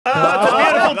It's a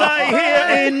beautiful day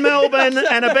here in Melbourne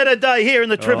and a better day here in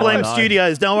the Triple M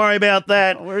studios. Don't worry about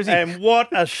that. Where is he? And what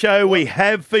a show we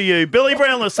have for you. Billy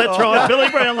Brownless, that's right, Billy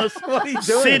Brownless. What are you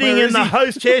doing? Sitting Where in is the he?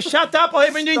 host chair. Shut up, I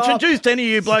haven't introduced any of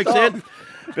you blokes yet.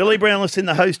 Billy Brownless in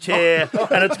the host chair,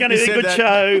 and it's going to be a good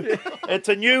show. It's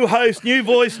a new host, new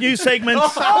voice, new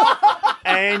segments,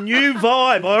 and new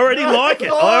vibe. I already like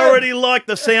it. I already like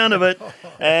the sound of it.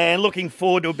 And looking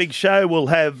forward to a big show. We'll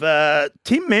have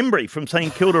Tim Membry from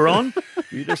St Kilda on.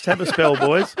 You just have a spell,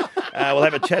 boys. We'll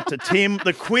have a chat to Tim.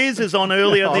 The quiz is on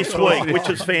earlier this week, which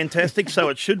is fantastic, so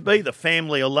it should be. The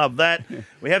family will love that.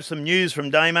 We have some news from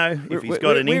Damo, if he's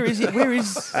got any. Where is it? Where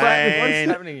is... What's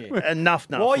happening here? Enough.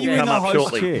 Why are you will in come the up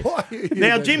host shortly. chair?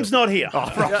 Now, Jim's not here.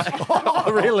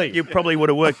 Oh, really? You probably would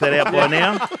have worked that out by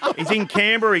now. He's in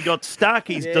Canberra. He got stuck.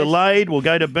 He's delayed. We'll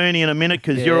go to Bernie in a minute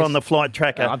because you're on the flight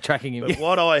tracker. I'm tracking him. But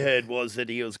what I heard was that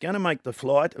he was going to make the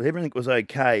flight. Everything was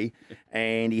okay.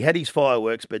 And he had his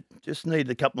fireworks, but just needed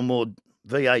a couple more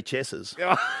VHSs,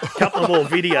 a couple more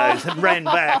videos, and ran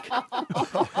back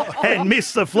and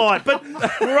missed the flight. But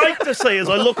great to see as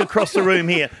I look across the room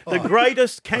here, the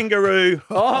greatest kangaroo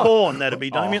porn, that'd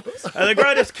be Damien. The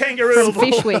greatest kangaroo of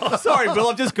Fish all, Week. Sorry, Bill,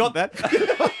 I've just got that.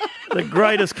 the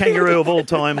greatest kangaroo of all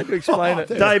time. Explain it.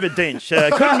 David Dench.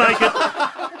 Couldn't make it,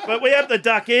 but we have the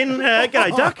duck in.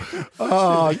 G'day, Duck.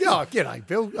 Oh, yeah, g'day,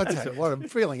 Bill. I tell you what, I'm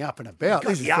feeling up and about.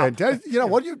 This is fantastic. You know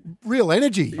what? You real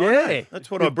energy. Yeah.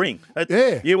 That's what I bring.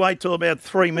 Yeah. You wait till about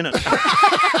 3 minutes.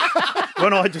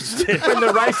 When I just said, When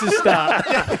the races start.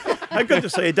 hey, good to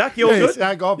see you, Duck. You all Yes,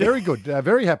 good? very good.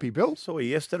 Very happy, Bill. Saw you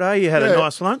yesterday. You had a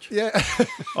nice lunch. Yeah.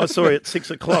 I saw you at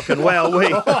 6 o'clock, and wow,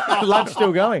 Lunch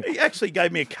still going. he actually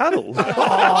gave me a cuddle.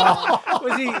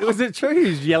 Was it true he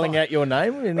was yelling out your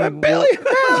name? And then Billy,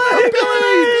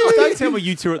 Don't tell me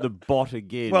you two are at the bot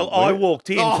again. Well, I walked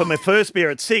in for my first beer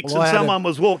at 6, Well, I and had someone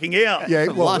was walking out. Yeah,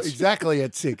 well, lunch. exactly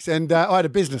at 6. And I had a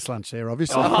business lunch there,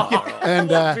 obviously. And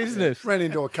business? ran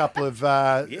into a couple of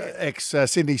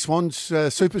ex-Sydney Swans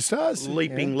superstars.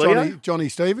 Leaping Leo. Johnny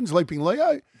Stevens, Leaping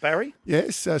Leo. Barry.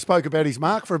 Yes, spoke about his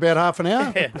mark for about half an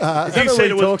hour. You what said he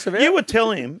it was. talks about? You were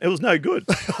telling him it was no good.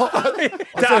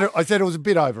 I said it was a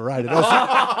bit overrated.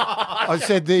 I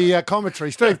said the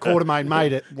commentary, Steve Quartermain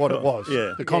made it what it was.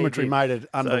 Yeah. The commentary made it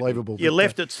unbelievable. You But,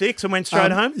 left at 6 and went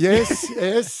straight home. Yes,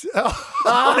 yes.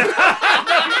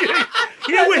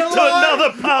 You went to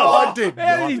another pub. I did.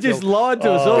 How did he just lied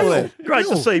to us all then? Great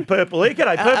to see Purple here.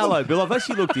 G'day, Purple. Hello, Bill. I've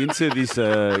actually looked into this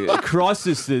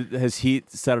crisis that has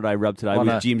hit Saturday Rub today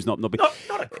with Jim's not being.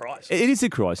 Not a crisis. It is a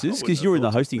crisis because you're in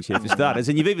the hosting chair for starters,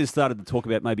 and you've even started to talk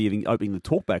about maybe even opening the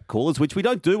talkback callers, which we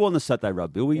don't do on the Saturday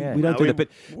Rub, Bill. We don't do that. But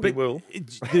we will.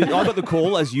 I got the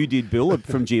call, as you did, Bill,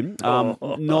 from Jim.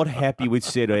 Not happy with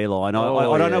said airline.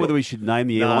 I don't know whether we should name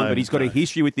the airline, but he's got a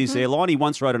history with this airline. He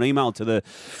once wrote an email to the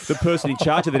person in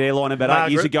charge of that airline about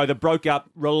 8 years ago that broke up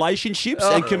relationships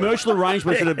and commercial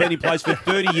arrangements that have been in place for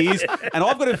 30 years. And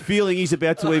I've got a feeling he's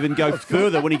about to even go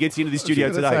further when he gets into the studio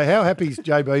So today. how happy is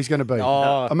JB's going to be?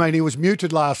 I mean, he was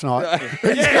muted last night.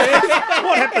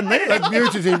 What happened there? They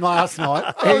muted him last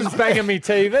night. I was banging me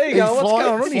TV. His Going, what's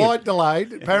going on here? flight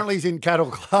delayed. Apparently, he's in cattle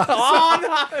class.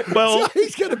 Well,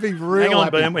 He's going to be real hang on,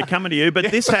 happy. Bern, we're coming to you. But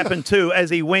this happened too as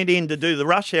he went in to do the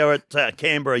rush hour at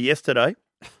Canberra yesterday.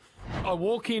 I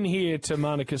walk in here to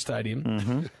Manuka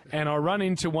Stadium and I run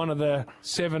into one of the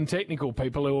 7 technical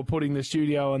people who are putting the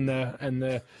studio and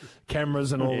the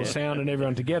cameras and all the sound and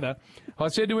everyone together. I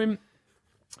said to him,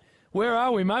 "Where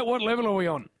are we, mate? What level are we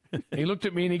on?" He looked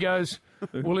at me and he goes,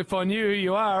 "Well, if I knew who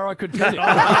you are, I could tell you."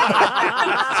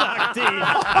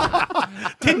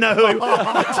 Didn't know who he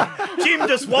was. Jim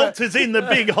just waltzes in the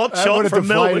big hot That shot would have from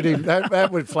deflated Melbourne. him.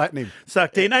 That would flatten him.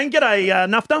 Sucked in. And g'day,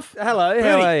 Nuff Nuff. Hello,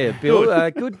 how Bernie. are you,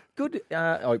 Bill? Good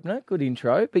opener, good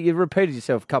intro, but you've repeated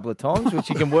yourself a couple of times, which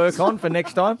you can work on for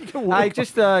next time. Hey,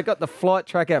 just got the flight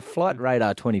tracker, Flight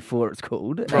Radar 24 it's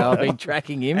called. I've been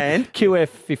tracking him. And? QF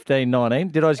 1519.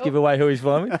 Did I just give away who he's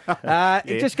flying with?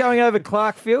 Just going over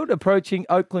Clarkfield, approaching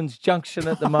Oakland's Junction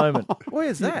at the moment.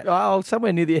 Where's that? Oh,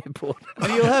 somewhere near the airport.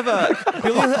 And he'll have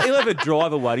a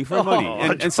driver waiting for him, won't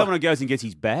he? And someone who goes and gets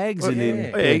his bags and then.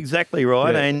 Yeah, exactly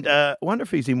right. Yeah. And I wonder if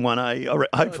he's in 1A.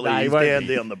 Hopefully No, he he's won't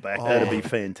down the back. That'd be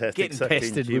fantastic. Getting Sucked in,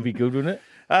 pestered Jim. would be good, wouldn't it?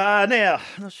 Now,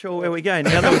 not sure where we go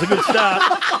now. That was a good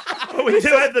start. But we do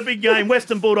have the big game,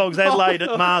 Western Bulldogs Adelaide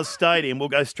at Mars Stadium. We'll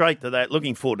go straight to that.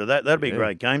 Looking forward to that. That'll be a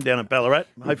great game down at Ballarat.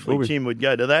 Hopefully Jim would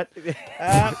go to that.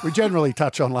 We generally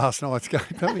touch on last night's game,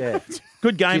 don't we? Yeah.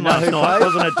 Good game last night,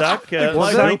 wasn't it, Duck?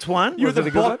 Saints won. You were the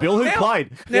bot, Bill. Who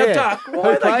played? Now, Yeah. Duck, Who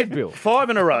why played, they Bill? 5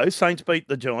 in a row? Saints beat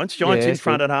the Giants. Giants Yeah, in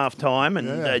front at half time,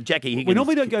 and Jackie Higgins. We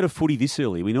normally don't go to footy this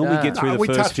early. We normally get through No, the we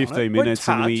first touch on it. 15 We minutes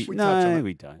and touch. we... We touch on No, it.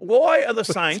 we don't. Why are the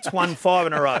Saints won 5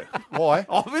 in a row? Why?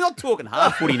 Oh, we're not talking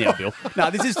hard footy now, Bill.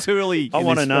 No, this is too early. I in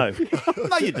want to this- know.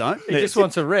 No, you don't. He just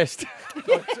wants a rest.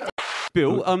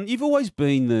 Bill, you've always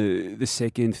been the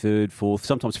second, third, fourth,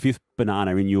 sometimes fifth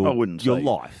banana in your I wouldn't your say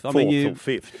life. I fourth mean, or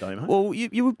fifth, Damo. well,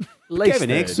 you were Least Gavin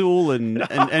third. Exel and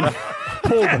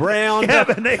Paul Brown.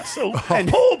 Gavin Exel.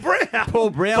 Paul Brown. Paul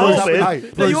Brown. Paul was up Brown.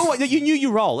 with- Hey, No, Bruce- you knew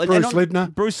your role. Bruce Lindner.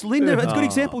 Bruce Lindner. That's a good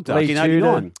example, Doug, Lee in Tudor.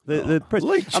 89. The press.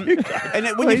 Lee Tudor. And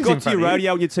when Well, you've he's got in to your front of you.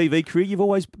 radio and your TV career, you've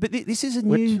always... But this is a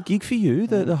new gig for you,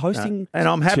 the hosting. And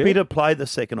I'm happy chair. to play the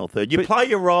second or third. You But- play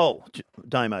your role,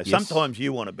 Damo. Sometimes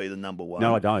you want to be the number one.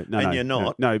 No, I don't. No, and no, you're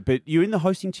not. No, but you're in the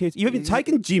hosting chair. You haven't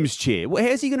taken Jim's chair. Well,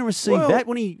 how's he going to receive Well, that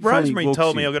when he finally Rosemary walks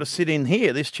told me in? I've got to sit in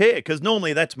here, this chair, because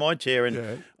normally that's my chair,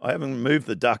 and I haven't moved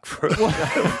the duck for a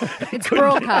It's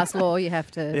broadcast law. You have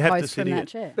to You have to host sit from here. that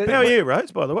chair. How are you,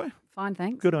 Rose, by the way? Fine,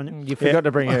 thanks. Good on you. You forgot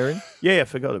to bring her in. Yeah, I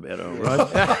forgot about it, Rose.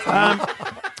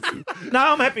 No,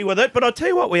 I'm happy with it, but I'll tell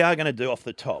you what we are going to do off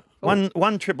the top.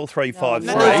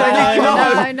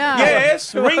 1-3-3-5-3. No.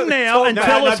 Yes, ring now and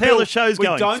tell us how Bill, the show's we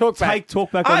going. don't talk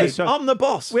back on Hey, this show. I'm the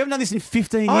boss. We haven't done this in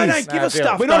 15 years. I don't give No, a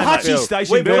stuff. Bill. We're not Damo. Hutchie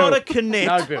Station, We've Bill. got to connect.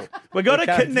 No, Bill. We've got to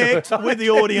can't do connect with the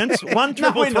audience.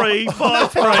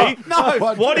 1-3-3-5-3.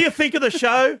 No. What do you think of the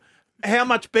show? How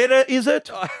much better is it?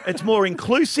 It's more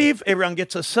inclusive. Everyone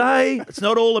gets a say. It's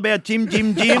not all about Jim.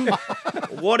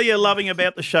 What are you loving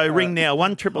about the show? Ring now,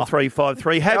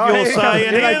 1-3-3-5-3. Have your say.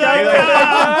 And here they come.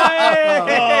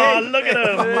 Oh, look at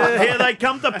them. Here they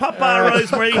come to Papa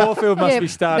Rosemary. Caulfield must be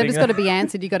starting. They've just got to be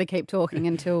answered. You've got to keep talking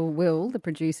until Will, the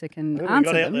producer, can We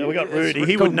answer got out them. there. We got Rudy.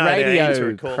 He called would know how to radio answer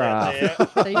a call out there. So you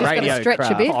just got to Radio stretch a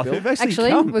craft. bit. Oh, they've actually Actually,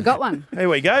 come. we've got one. Here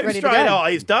we go. Ready to Straight go.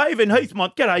 eyes. Dave in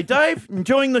Heathmont. G'day, Dave.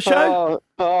 Enjoying the show?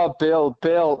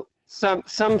 Bill.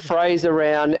 Some phrase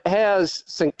around how's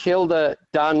St Kilda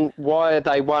done? Why are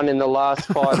they won in the last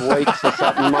 5 weeks or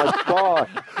something? My God,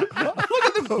 Look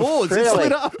at the boards. It's Really?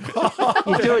 lit up.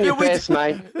 you're doing your best,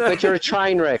 mate, but you're a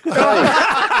train wreck. Please.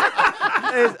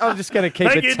 I'm just going to keep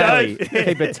Thank a you, tally. Dave.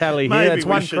 Keep a tally Maybe here. It's we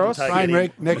one shouldn't cross. take Train any-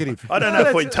 wreck, negative. I don't know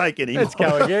if we take it anymore. Let's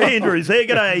go again. Andrew's here.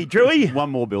 G'day, Drewy. One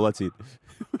more, Bill. That's it.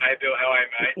 Hey, Bill, how are you,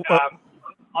 mate?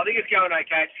 I think it's going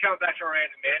okay. It's coming back from around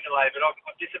to Mandalay, but I'm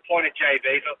disappointed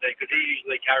JB's not there because he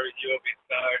usually carries you a bit.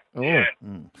 So, yeah.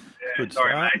 Good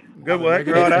Sorry, start. mate. Good work,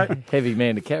 righto. Heavy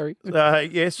man to carry.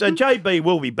 Yes, so JB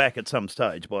will be back at some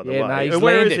stage, by the Yeah, way. no, he's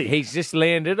Where landed. is he? He's just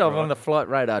landed. I'm on the flight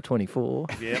radar 24.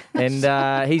 Yeah. And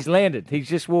he's landed. He's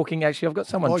just walking. Actually, I've got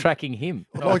someone tracking him.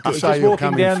 I'd like to He's say just he'll walking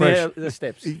come in down fresh. the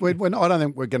steps. I don't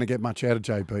think we're going to get much out of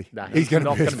JB. No, he's going to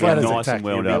not be as gonna be flat as nice a and tack.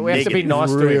 well Yeah, done. we have to be nice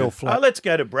to Real him. flat. Let's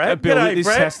go to Brad. Bill, G'day, this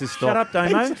Brad. has to stop. Shut up,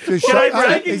 Damo. Is G'day,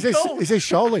 Brad. is this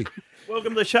Sholey?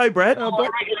 Welcome to the show, Brad. I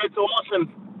reckon it's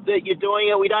awesome that you're doing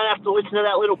it. We don't have to listen to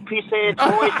that little pisshead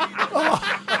voice.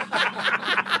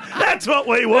 That's what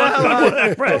we want. Good work,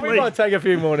 We Bradley. might take a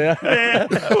few more now. Yeah,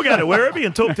 we'll go to Werribee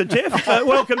and talk to Jeff.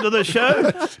 Welcome to the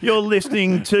show. You're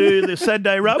listening to the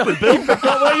Saturday Rub with Bill.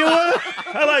 Forgot where you were.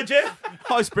 Hello, Jeff.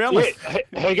 Host Brownless.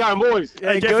 How you going, boys?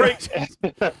 Hey, Jeffrey.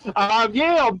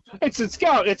 It's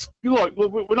going. It's look,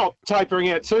 we're not tapering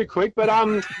out too quick, but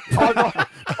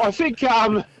I think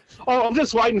I'm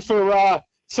just waiting for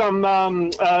some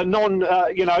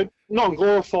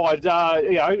non-glorified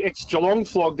ex-Geelong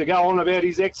flog to go on about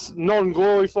his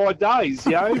ex-non-glorified days.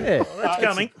 You know, Yeah. That's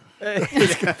coming.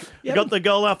 You got the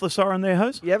goal after the siren there,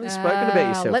 host? You haven't spoken about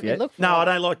yourself Let yet. me look for No, I it.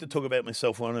 don't like to talk about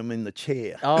myself when I'm in the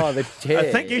chair. Oh, the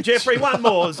chair. Thank you, Jeffrey. One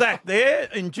more. Zach there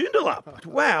in Joondalup.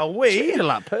 Wow,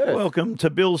 Joondalup, Perth. welcome to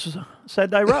Bill's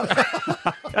Saturday Rub.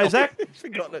 Hey, Zach.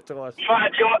 Forgotten it twice.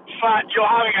 Fat, you're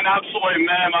having an absolute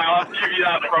man, mate. I'll give you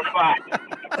that for a fact.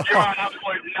 You're an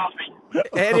absolute nothing. How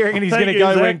do you reckon he's Thank going to you,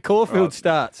 go Zach. when Caulfield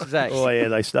starts, Zach? Oh, yeah,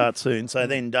 they start soon. So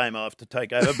then Damo have to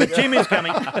take over. But Jim is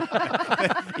coming.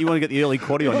 You want to get the early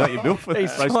quaddy on, don't you, Bill? For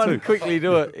He's those trying to two. quickly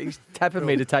do it. He's tapping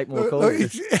me to take more calls. Look,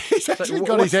 he's actually got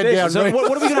what's his head this? down. So ready.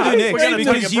 what are we going to do next? We're gonna take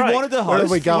Because a you break. wanted to host. Where are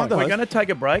we You going? wanted to We're host. going to take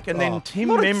a break, and then Tim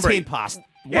What, Membry. 10 past?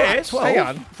 Yes, Hang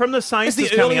on. from the Saints It's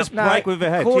is the coming earliest up. break we've ever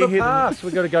had. Quarter Do you hear them? past.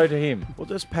 We've got to go to him. We'll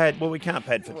just pad. Well, we can't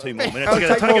pad for 2 more minutes. Oh, We're going to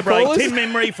take take a more break. callers? Tim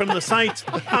Membry from the Saints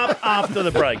up after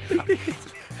the break.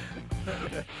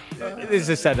 This is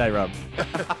a Saturday Rub.